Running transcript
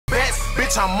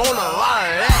bitch, I'm on the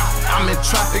line. I'm in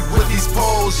traffic with these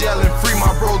poles, yelling free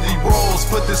my Brody rolls.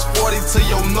 Put this 40 to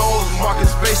your nose, marking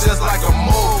space just like a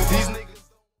mole. These niggas.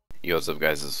 Yo, what's up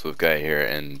guys, it's SwiftGaia here,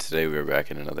 and today we're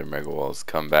back in another Mega Walls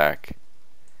comeback.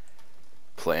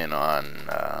 Playing on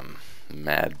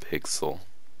Mad Pixel.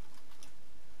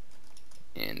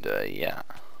 And yeah.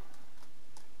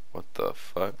 What the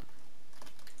fuck?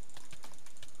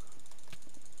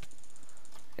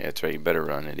 Yeah, that's right, you better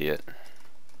run, idiot.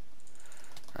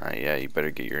 Yeah, you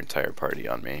better get your entire party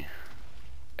on me.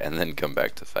 And then come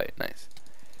back to fight. Nice.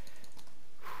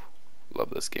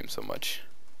 Love this game so much.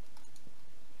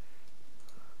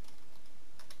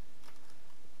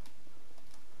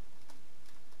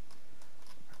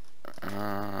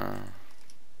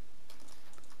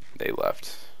 They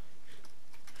left.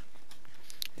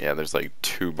 Yeah, there's like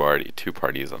two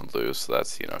parties on blue, so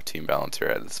that's, you know, team balancer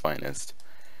at its finest.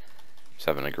 Just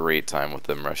having a great time with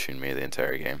them rushing me the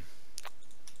entire game.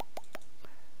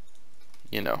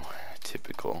 You know,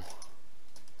 typical.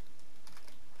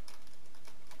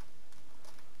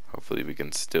 Hopefully we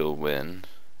can still win.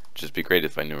 Just be great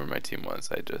if I knew where my team was.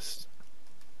 I just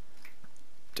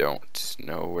don't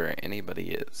know where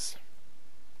anybody is.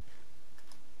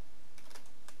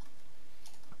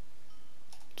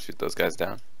 Shoot those guys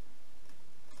down.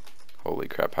 Holy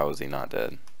crap, how is he not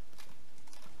dead?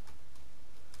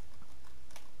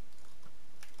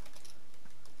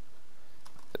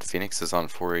 That Phoenix is on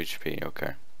 4 HP,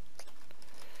 okay.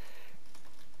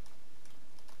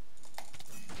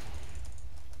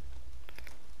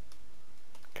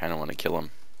 Kinda wanna kill him.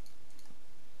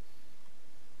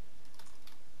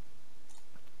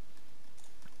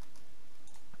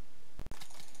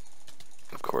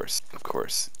 Of course, of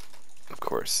course. Of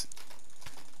course.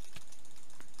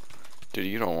 Dude,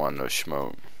 you don't want no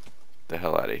smoke. The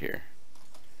hell out of here.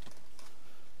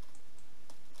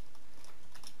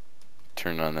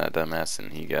 Turned on that dumbass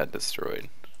and he got destroyed.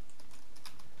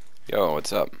 Yo,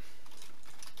 what's up?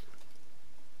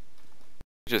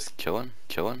 Just kill him?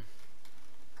 Kill him?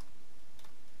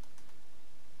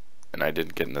 And I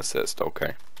didn't get an assist,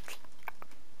 okay.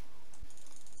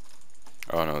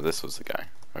 Oh no, this was the guy.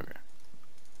 Okay.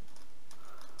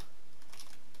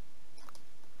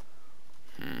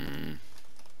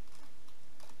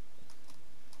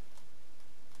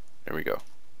 There we go.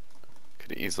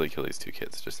 Could easily kill these two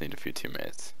kids, just need a few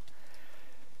teammates.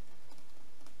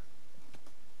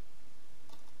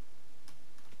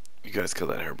 You guys kill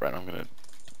that Herobrine, I'm gonna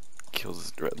kill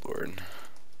this Dreadlord.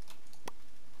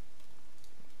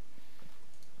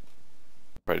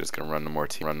 Probably just gonna run to more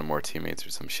teammates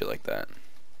or some shit like that.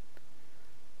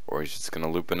 Or he's just gonna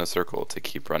loop in a circle to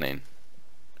keep running.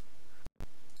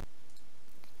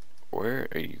 Where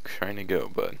are you trying to go,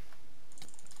 bud?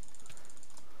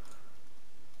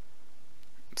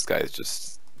 This guy is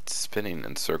just spinning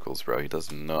in circles, bro. He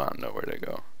does not know where to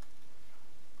go.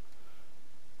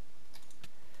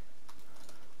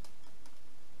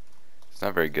 He's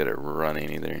not very good at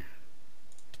running either.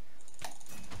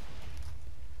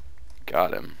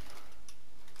 Got him.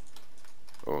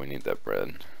 Oh, we need that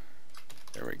bread.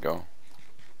 There we go.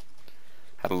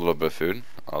 Had a little bit of food.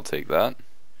 I'll take that.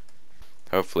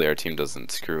 Hopefully our team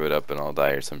doesn't screw it up and I'll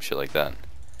die or some shit like that.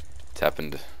 It's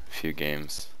happened a few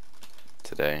games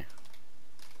today.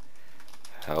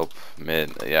 Help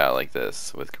mid, yeah, like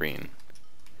this with green.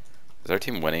 Is our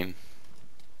team winning?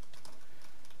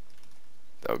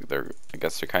 Oh, I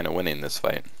guess they're kind of winning this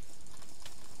fight.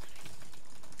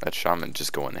 That shaman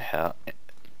just going to hell.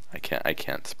 I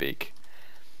can't speak.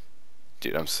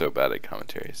 Dude, I'm so bad at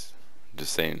commentaries. I'm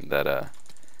just saying that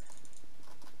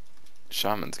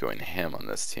shaman's going ham on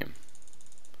this team.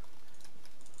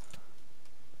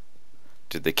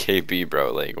 Dude, the KB,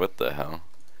 bro, like, what the hell?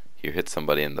 You hit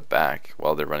somebody in the back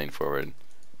while they're running forward,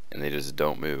 and they just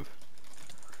don't move.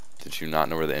 Did you not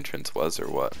know where the entrance was, or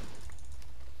what?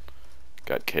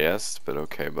 Got KS, but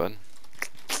okay, bud.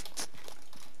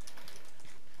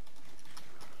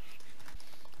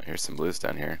 Here's some blues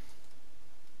down here.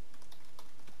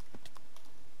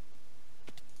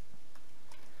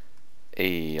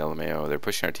 Hey, LMAO, they're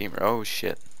pushing our team. Oh,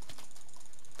 shit.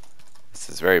 This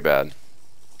is very bad.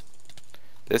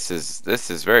 This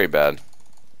is very bad.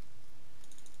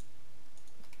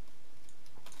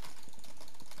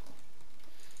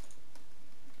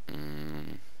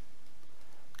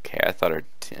 Okay, I thought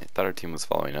our team was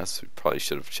following us. We probably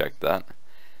should have checked that.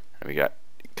 And we got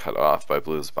cut off by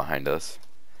blues behind us.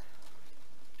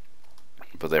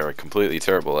 But they were completely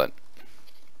terrible at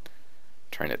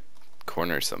trying to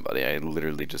corner somebody. I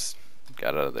literally just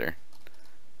got out of there.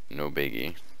 No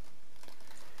biggie.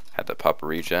 Had to pop a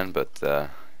regen, but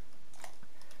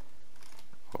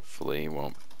hopefully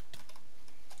won't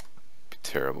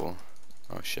terrible.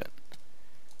 Oh shit.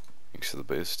 Thanks for the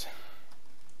boost.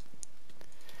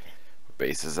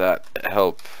 Base is at.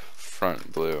 Help.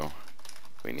 Front blue.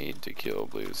 We need to kill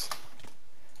blues.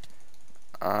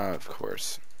 Of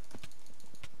course.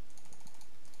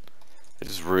 I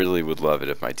just really would love it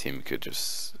if my team could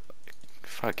just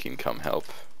fucking come help.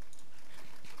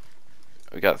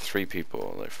 We got 3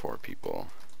 people, like 4 people.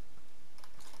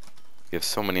 We have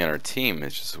so many on our team,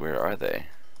 it's just where are they?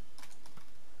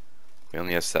 We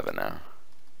only have 7 now.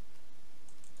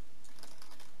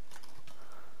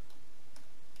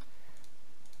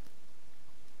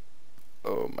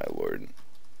 Oh my lord.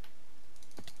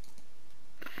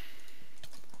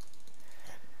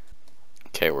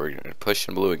 Okay, we're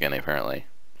pushing blue again apparently.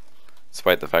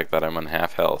 Despite the fact that I'm on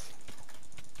half health.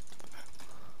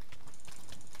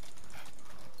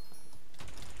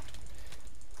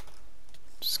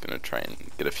 Just gonna try and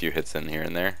get a few hits in here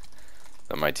and there.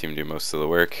 Let my team do most of the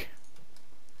work.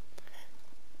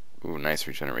 Ooh, nice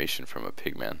regeneration from a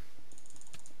pigman.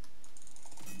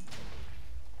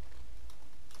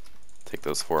 Take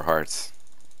those 4 hearts.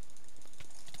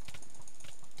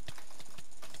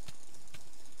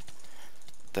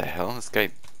 The hell? This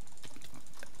guy...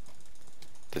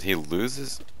 Did he lose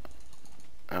his...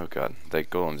 Oh god, that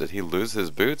golem. Did he lose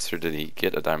his boots or did he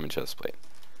get a diamond chestplate?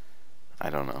 I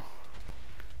don't know.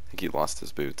 I think he lost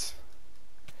his boots.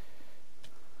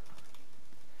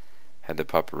 Had to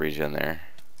pop a regen there.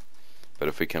 But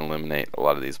if we can eliminate a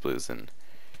lot of these blues, then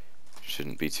it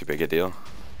shouldn't be too big a deal.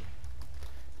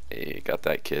 Hey, got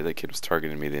that kid. That kid was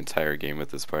targeting me the entire game with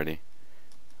this party.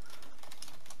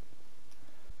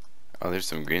 Oh, there's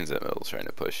some greens at middle trying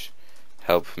to push.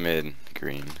 Help mid,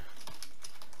 green.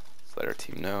 Let's let our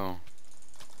team know.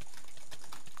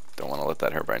 Don't want to let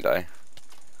that Herobrine die.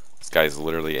 This guy's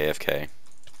literally AFK.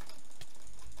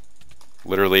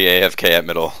 Literally AFK at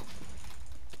middle.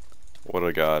 What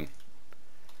a god.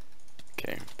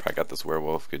 Okay, probably got this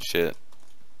werewolf. Good shit.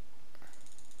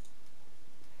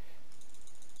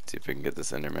 See if we can get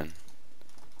this Enderman.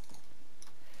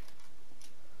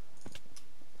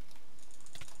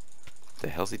 What the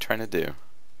hell's he trying to do?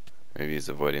 Maybe he's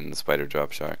avoiding the spider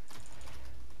drop shot.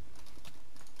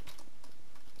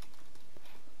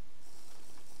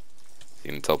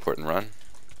 He's gonna teleport and run?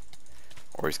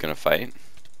 Or he's gonna fight?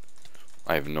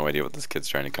 I have no idea what this kid's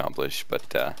trying to accomplish,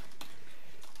 but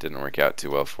didn't work out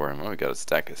too well for him. Oh, we got a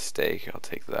stack of steak. I'll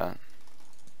take that.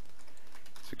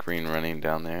 There's a green running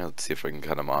down there. Let's see if we can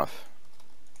cut him off.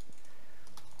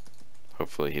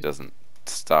 Hopefully he doesn't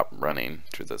stop running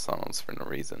through the tunnels for no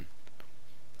reason.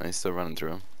 Oh, he's still running through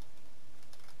them.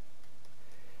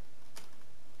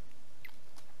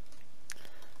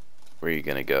 Where are you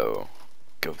gonna go?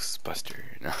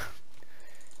 Ghostbuster. No.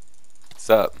 What's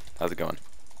up? How's it going?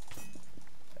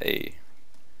 Hey.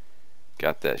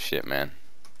 Got that shit, man.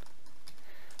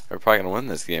 We're probably gonna win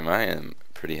this game. I am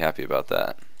pretty happy about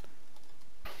that.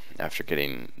 After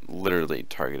getting literally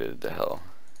targeted to hell.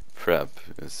 Prep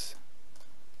is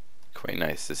quite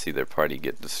nice to see their party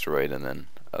get destroyed and then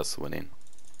us winning.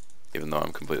 Even though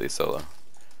I'm completely solo.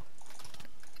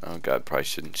 Oh god, probably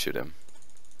shouldn't shoot him.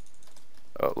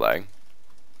 Oh, lag.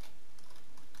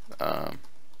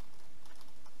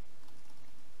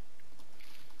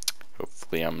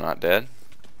 Hopefully I'm not dead.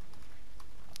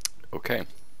 Okay.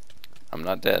 I'm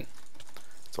not dead.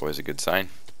 It's always a good sign.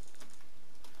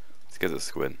 Let's get this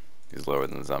squid. He's lower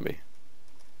than the zombie.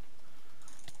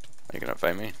 Are you gonna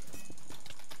fight me?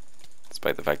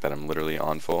 Despite the fact that I'm literally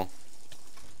on full.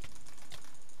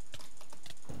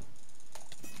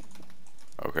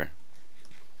 Okay.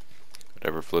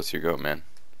 Whatever floats your goat, man.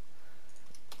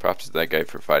 Props to that guy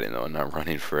for fighting though and not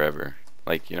running forever.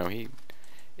 Like, you know, he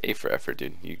A for effort,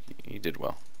 dude. You did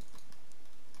well.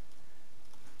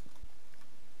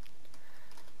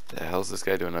 The hell's this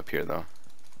guy doing up here though?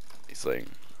 He's like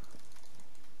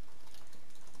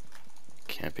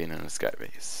camping in a sky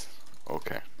base.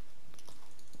 Okay.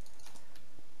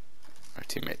 Our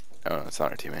teammate. Oh, it's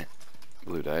not our teammate.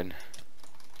 Blue died.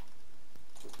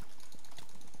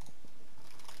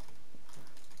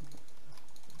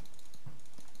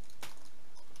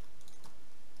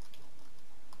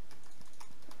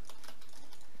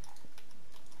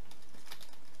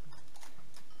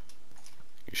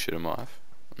 You shoot him off?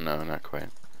 No, not quite.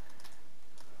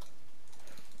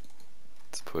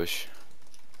 Let's push.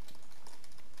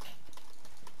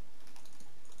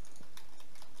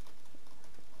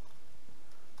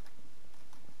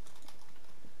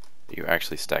 You're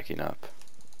actually stacking up.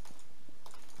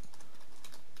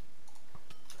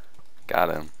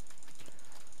 Got him.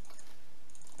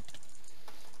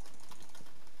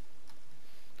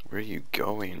 Where are you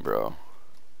going, bro?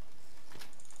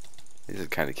 These are the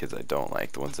kind of kids I don't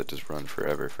like, the ones that just run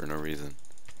forever for no reason.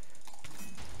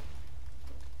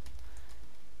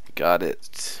 Got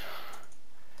it.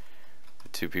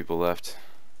 2 people left.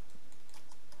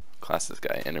 Class this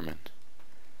guy, Enderman.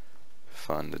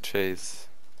 Fun to chase.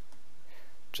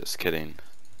 Just kidding.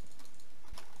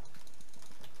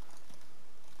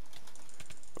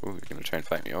 Ooh, you're gonna try and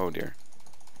fight me. Oh dear.